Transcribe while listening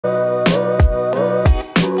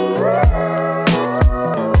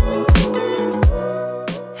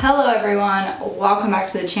welcome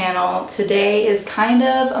back to the channel. Today is kind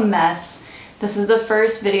of a mess. This is the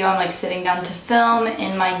first video I'm like sitting down to film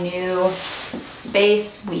in my new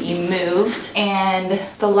space. We moved and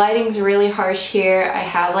the lighting's really harsh here. I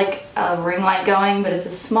have like a ring light going, but it's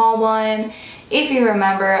a small one. If you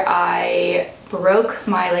remember, I broke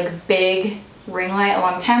my like big ring light a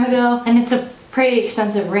long time ago, and it's a pretty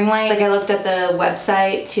expensive ring light. Like I looked at the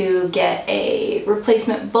website to get a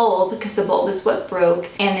replacement bulb because the bulb is what broke,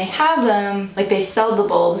 and they have them, like they sell the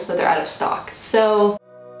bulbs, but they're out of stock. So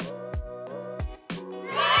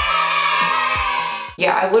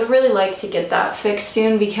yeah, I would really like to get that fixed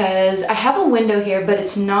soon because I have a window here, but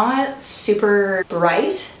it's not super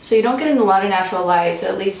bright, so you don't get a lot of natural light. So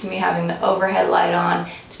at least me having the overhead light on,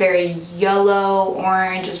 it's very yellow,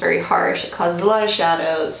 orange, it's very harsh, it causes a lot of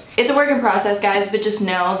shadows. It's a work in process, guys, but just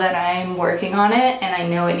know that I'm working on it and I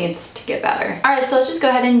know it needs to get better. Alright, so let's just go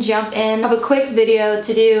ahead and jump in. I have a quick video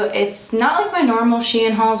to do. It's not like my normal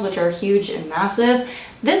Shein hauls, which are huge and massive.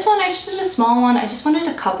 This one, I just did a small one. I just wanted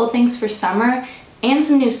a couple things for summer and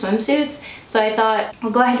some new swimsuits, so I thought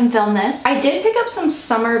I'll go ahead and film this. I did pick up some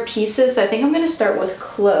summer pieces, so I think I'm gonna start with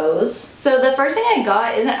clothes. So the first thing I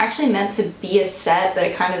got isn't actually meant to be a set, but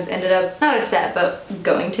it kind of ended up, not a set, but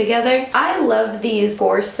going together. I love these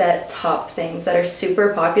 4-set top things that are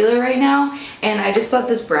super popular right now, and I just thought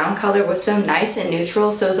this brown color was so nice and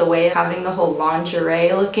neutral, so it's a way of having the whole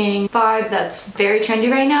lingerie looking vibe that's very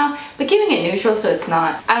trendy right now, but keeping it neutral so it's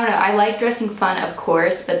not, I don't know, I like dressing fun, of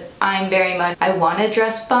course, but I'm very much, I want to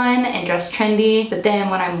dress fun and dress trendy, but then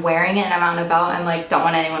when I'm wearing it and I'm out and about, I'm like, don't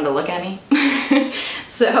want anyone to look at me.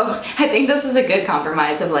 So I think this is a good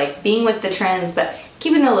compromise of like being with the trends, but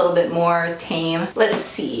keeping it a little bit more tame. Let's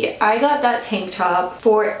see, I got that tank top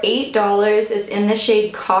for $8. It's in the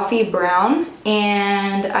shade coffee brown,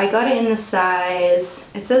 and I got it in the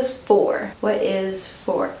size, it says 4. What is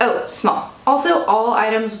 4? Oh, small. Also, all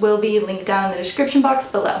items will be linked down in the description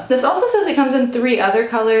box below. This also says it comes in 3 other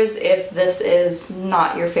colors if this is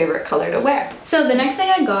not your favorite color to wear. So the next thing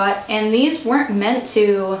I got, and these weren't meant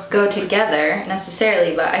to go together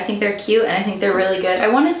necessarily, but I think they're cute and I think they're really good. I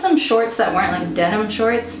wanted some shorts that weren't like denim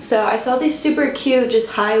shorts, so I saw these super cute,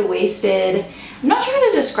 just high-waisted. I'm not sure how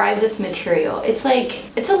to describe this material. It's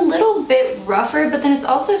like, it's a little bit rougher, but then it's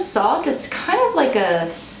also soft. It's kind of like a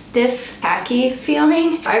stiff, tacky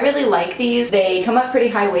feeling. I really like these. They come up pretty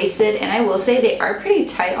high-waisted, and I will say they are pretty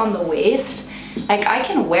tight on the waist. Like, I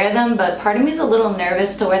can wear them, but part of me is a little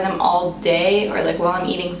nervous to wear them all day or like while I'm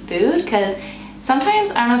eating food, because sometimes,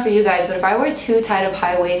 I don't know for you guys, but if I wear too tight of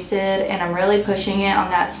high-waisted and I'm really pushing it on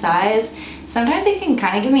that size, sometimes it can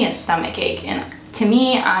kind of give me a stomach ache. And to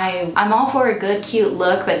me, I'm all for a good, cute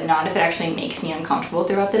look, but not if it actually makes me uncomfortable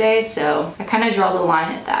throughout the day, so I kind of draw the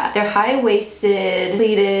line at that. They're high-waisted,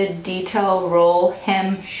 pleated, detail roll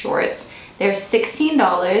hem shorts. They're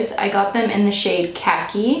 $16. I got them in the shade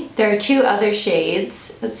khaki. There are 2 other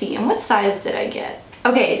shades. Let's see, and what size did I get?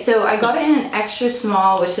 Okay, so I got it in an extra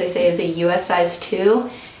small, which they say is a US size 2.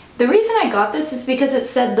 The reason I got this is because it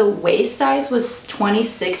said the waist size was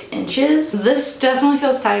 26 inches. This definitely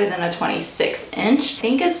feels tighter than a 26 inch. I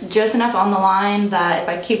think it's just enough on the line that if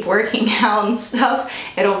I keep working out and stuff,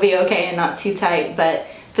 it'll be okay and not too tight. But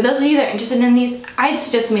for those of you that are interested in these, I'd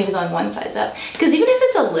suggest maybe going one size up. Because even if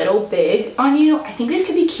it's a little big on you, I think these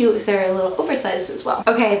could be cute if they're a little oversized as well.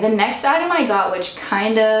 Okay, the next item I got, which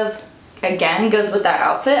kind of, again, goes with that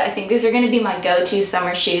outfit, I think these are going to be my go-to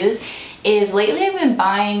summer shoes, is lately I've been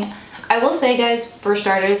buying, I will say guys, for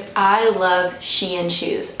starters, I love Shein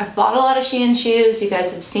shoes. I've bought a lot of Shein shoes. You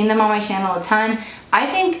guys have seen them on my channel a ton. I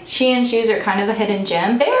think Shein shoes are kind of a hidden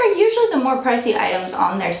gem. They are usually the more pricey items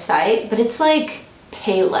on their site, but it's like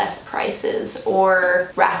pay less prices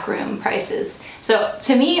or rack room prices. So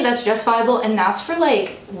to me, that's justifiable, and that's for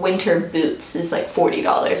like winter boots is like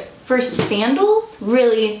 $40. For sandals,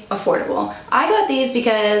 really affordable. I got these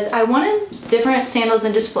because I wanted different sandals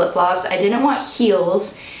than just flip-flops. I didn't want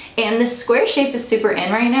heels, and this square shape is super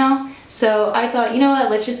in right now. So I thought, you know what,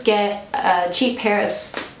 let's just get a cheap pair of,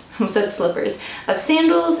 I almost said slippers, of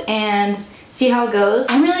sandals and see how it goes.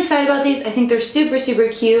 I'm really excited about these. I think they're super, super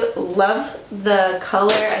cute. Love the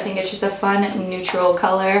color. I think it's just a fun, neutral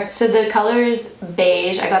color. So the color is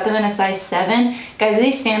beige. I got them in a size 7. Guys,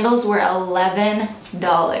 these sandals were $11.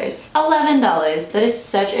 $11. That is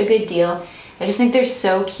such a good deal. I just think they're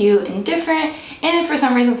so cute and different. And if for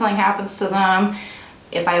some reason something happens to them,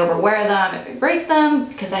 if I overwear them, if I break them,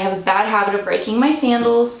 because I have a bad habit of breaking my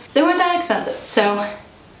sandals, they weren't that expensive. So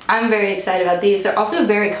I'm very excited about these. They're also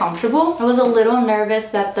very comfortable. I was a little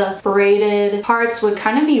nervous that the braided parts would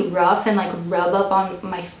kind of be rough and like rub up on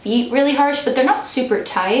my feet really harsh, but they're not super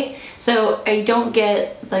tight. So I don't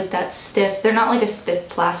get like that stiff, they're not like a stiff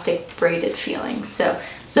plastic braided feeling. So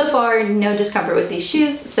far, no discomfort with these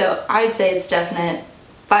shoes. So I'd say it's definite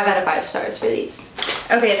 5 out of 5 stars for these.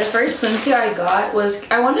 Okay, the first swimsuit I got was,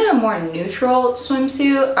 I wanted a more neutral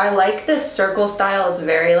swimsuit. I like this circle style. It's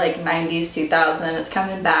very like 90s, 2000. It's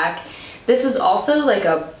coming back. This is also like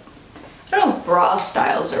a, I don't know if bra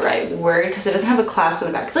style is the right word because it doesn't have a clasp in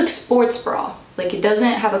the back. It's like sports bra. Like it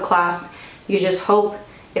doesn't have a clasp. You just hope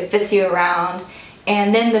it fits you around.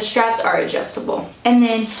 And then the straps are adjustable. And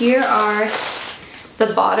then here are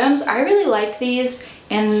the bottoms. I really like these,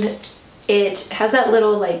 and it has that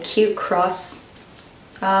little like cute cross,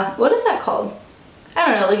 what is that called? I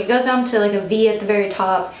don't know, like it goes down to like a V at the very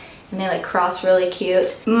top and they like cross really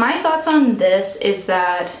cute. My thoughts on this is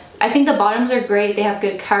that I think the bottoms are great. They have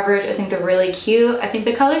good coverage. I think they're really cute. I think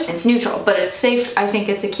the colors, it's neutral, but it's safe. I think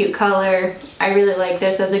it's a cute color. I really like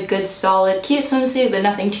this as a good, solid, cute swimsuit, but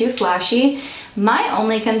nothing too flashy. My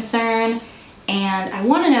only concern, and I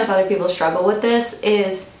want to know if other people struggle with this,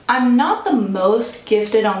 is I'm not the most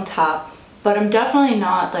gifted on top, but I'm definitely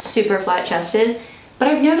not like super flat chested. But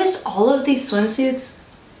I've noticed all of these swimsuits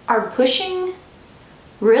are pushing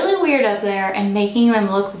really weird up there and making them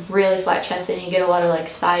look really flat chested, and you get a lot of like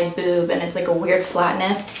side boob and it's like a weird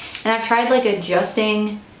flatness. And I've tried like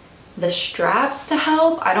adjusting the straps to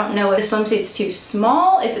help. I don't know if the swimsuit's too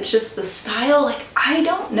small, if it's just the style, like I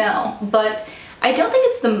don't know. But I don't think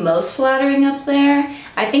it's the most flattering up there.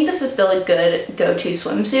 I think this is still a good go-to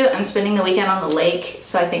swimsuit. I'm spending the weekend on the lake,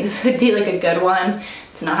 so I think this would be like a good one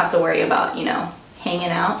to not have to worry about, you know, hanging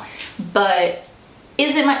out. But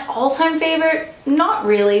is it my all-time favorite? Not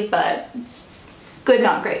really, but good,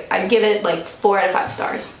 not great. I'd give it like 4 out of 5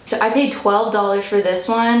 stars. So I paid $12 for this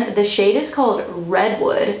one. The shade is called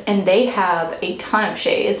Redwood, and they have a ton of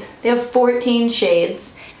shades. They have 14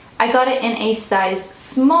 shades. I got it in a size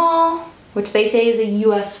small, which they say is a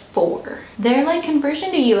US 4. Their like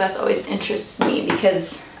conversion to US always interests me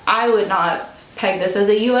because I would not peg this as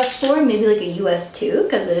a US 4, maybe like a US 2,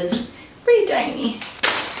 because it is pretty tiny.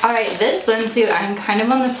 All right, this swimsuit I'm kind of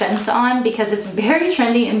on the fence on because it's very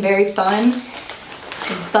trendy and very fun,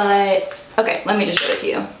 but okay, let me just show it to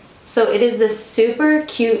you. So it is this super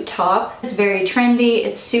cute top. It's very trendy,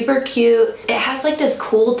 it's super cute. It has like this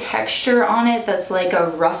cool texture on it that's like a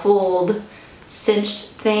ruffled,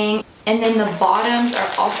 cinched thing. And then the bottoms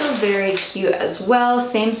are also very cute as well,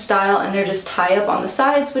 same style, and they're just tie up on the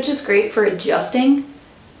sides, which is great for adjusting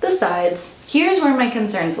the sides. Here's where my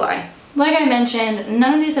concerns lie. Like I mentioned,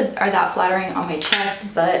 none of these are that flattering on my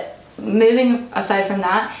chest, but moving aside from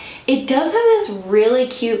that, it does have this really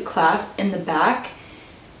cute clasp in the back.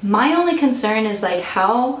 My only concern is like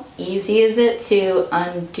how easy is it to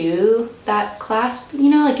undo that clasp? You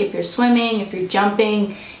know, like if you're swimming, if you're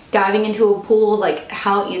jumping, diving into a pool, like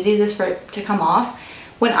how easy is this for it to come off?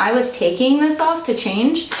 When I was taking this off to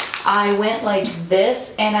change, I went like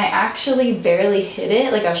this and I actually barely hit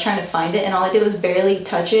it. Like I was trying to find it and all I did was barely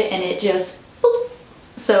touch it and it just boop.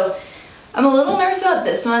 So I'm a little nervous about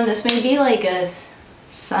this one. This may be like a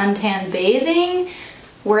suntan bathing,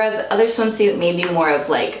 whereas the other swimsuit may be more of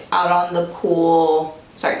like out on the pool,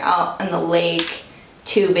 sorry, out in the lake,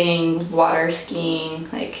 tubing, water skiing,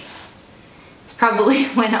 like it's probably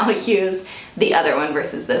when I'll use the other one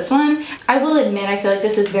versus this one. I will admit, I feel like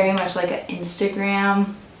this is very much like an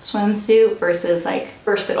Instagram swimsuit versus like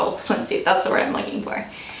versatile swimsuit. That's the word I'm looking for.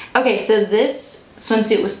 Okay, so this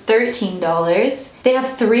swimsuit was $13. They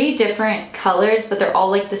have 3 different colors, but they're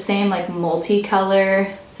all like the same like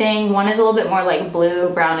multicolor thing. One is a little bit more like blue,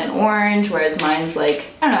 brown, and orange, whereas mine's like,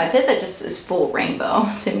 I don't know, I'd say that just is full rainbow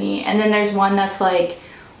to me. And then there's one that's like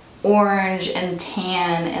orange and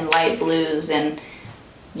tan and light blues, and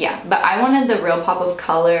yeah, but I wanted the real pop of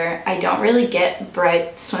color. I don't really get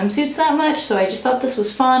bright swimsuits that much, so I just thought this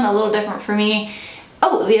was fun, a little different for me.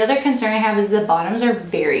 Oh, the other concern I have is the bottoms are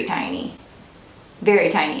very tiny. Very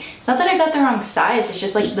tiny. It's not that I got the wrong size, it's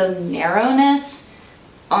just like the narrowness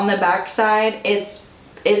on the back side. It's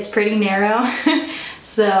pretty narrow.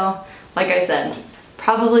 So, like I said,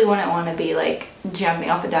 probably wouldn't want to be like jumping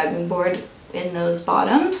off a diving board in those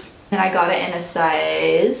bottoms. And I got it in a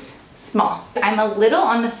size small. I'm a little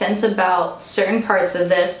on the fence about certain parts of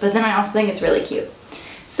this, but then I also think it's really cute.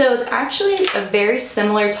 So it's actually a very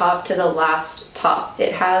similar top to the last top.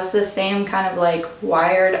 It has the same kind of like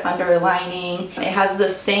wired underlining. It has the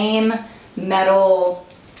same metal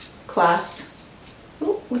clasp.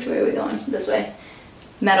 Ooh, which way are we going? This way.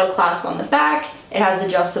 Metal clasp on the back. It has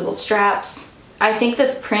adjustable straps. I think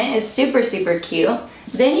this print is super, super cute.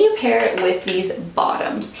 Then you pair it with these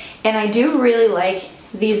bottoms. And I do really like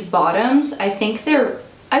these bottoms. I think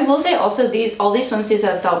I will say also all these swimsuits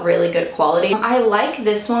have felt really good quality. I like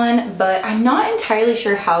this one, but I'm not entirely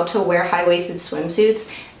sure how to wear high-waisted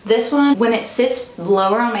swimsuits. This one, when it sits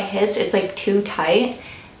lower on my hips, it's like too tight.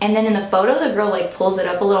 And then in the photo, the girl like pulls it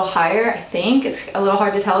up a little higher, I think. It's a little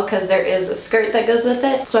hard to tell because there is a skirt that goes with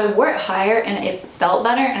it. So I wore it higher and it felt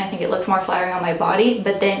better, and I think it looked more flattering on my body,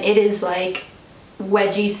 but then it is like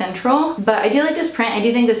wedgie central. But I do like this print. I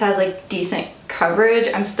do think this has like decent coverage.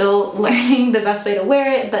 I'm still learning the best way to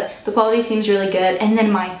wear it, but the quality seems really good. And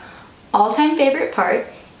then my all-time favorite part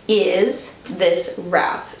is this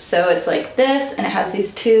wrap. So it's like this, and it has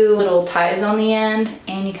these two little ties on the end,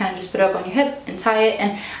 and you kind of just put it up on your hip and tie it.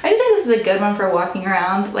 And I just think this is a good one for walking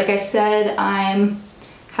around. Like I said,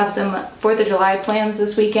 have some 4th of July plans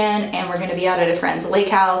this weekend, and we're gonna be out at a friend's lake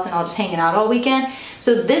house and all just hanging out all weekend.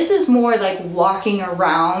 So this is more like walking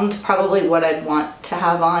around, probably what I'd want to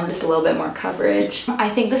have on, just a little bit more coverage. I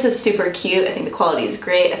think this is super cute. I think the quality is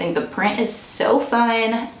great. I think the print is so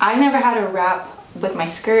fun. I've never had a wrap with my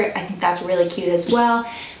skirt. I think that's really cute as well.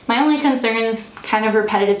 My only concerns, kind of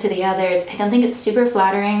repetitive to the others, I don't think it's super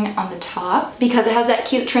flattering on the top because it has that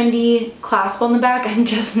cute trendy clasp on the back. I'm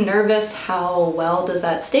just nervous how well does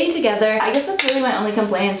that stay together. I guess that's really my only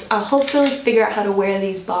complaints. I'll hopefully figure out how to wear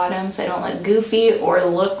these bottoms so I don't look goofy or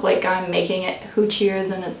look like I'm making it hoochier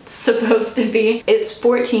than it's supposed to be. It's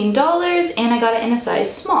 $14 and I got it in a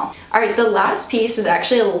size small. All right, the last piece is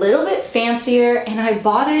actually a little bit fancier, and I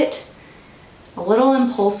bought it a little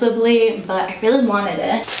impulsively, but I really wanted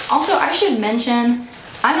it. Also, I should mention,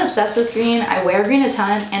 I'm obsessed with green. I wear green a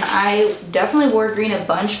ton, and I definitely wore green a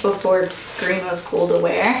bunch before green was cool to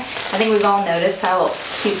wear. I think we've all noticed how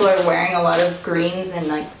people are wearing a lot of greens and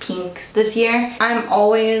like pinks this year. I'm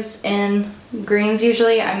always in greens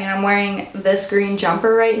usually. I mean, I'm wearing this green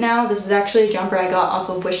jumper right now. This is actually a jumper I got off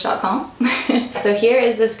of wish.com. So here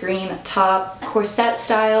is this green top, corset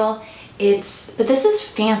style. But this is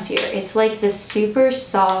fancier. It's like this super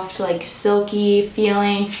soft, like silky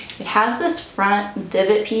feeling. It has this front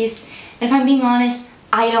divot piece. And if I'm being honest,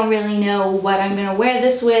 I don't really know what I'm gonna wear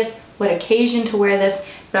this with, what occasion to wear this,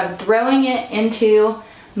 but I'm throwing it into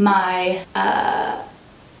my,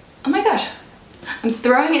 oh my gosh. I'm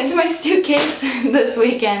throwing it into my suitcase this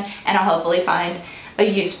weekend, and I'll hopefully find a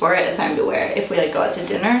use for it, a time to wear it if we like go out to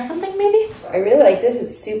dinner or something maybe. I really like this.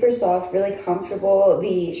 It's super soft, really comfortable.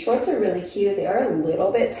 The shorts are really cute. They are a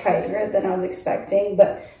little bit tighter than I was expecting,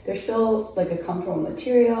 but they're still like a comfortable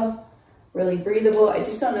material, really breathable. I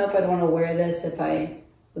just don't know if I'd want to wear this if I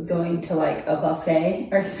was going to like a buffet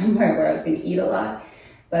or somewhere where I was going to eat a lot.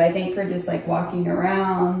 But I think for just like walking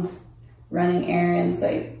around, running errands,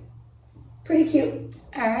 like pretty cute.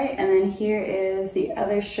 All right, and then here is the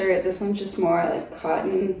other shirt. This one's just more like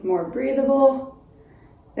cotton, more breathable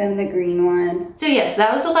than the green one. So yes,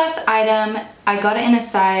 that was the last item. I got it in a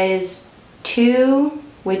size 2,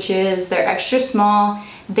 which is their extra small.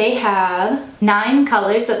 They have 9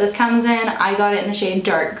 colors that this comes in. I got it in the shade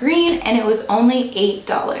dark green, and it was only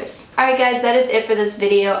 $8. All right guys, that is it for this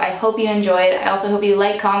video. I hope you enjoyed. I also hope you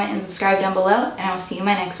like, comment, and subscribe down below, and I will see you in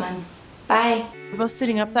my next one. Bye. We're both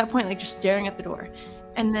sitting up at that point, like just staring at the door.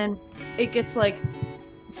 And then it gets like,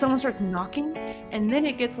 someone starts knocking, and then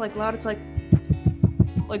it gets like loud. It's like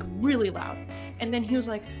really loud. And then he was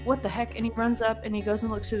like, what the heck? And he runs up and he goes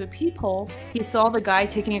and looks through the peephole. He saw the guy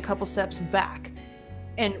taking a couple steps back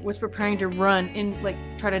and was preparing to run and like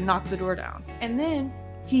try to knock the door down. And then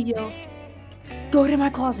he yells, go to my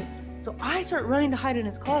closet. So I start running to hide in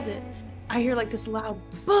his closet. I hear like this loud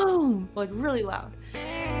boom, like really loud.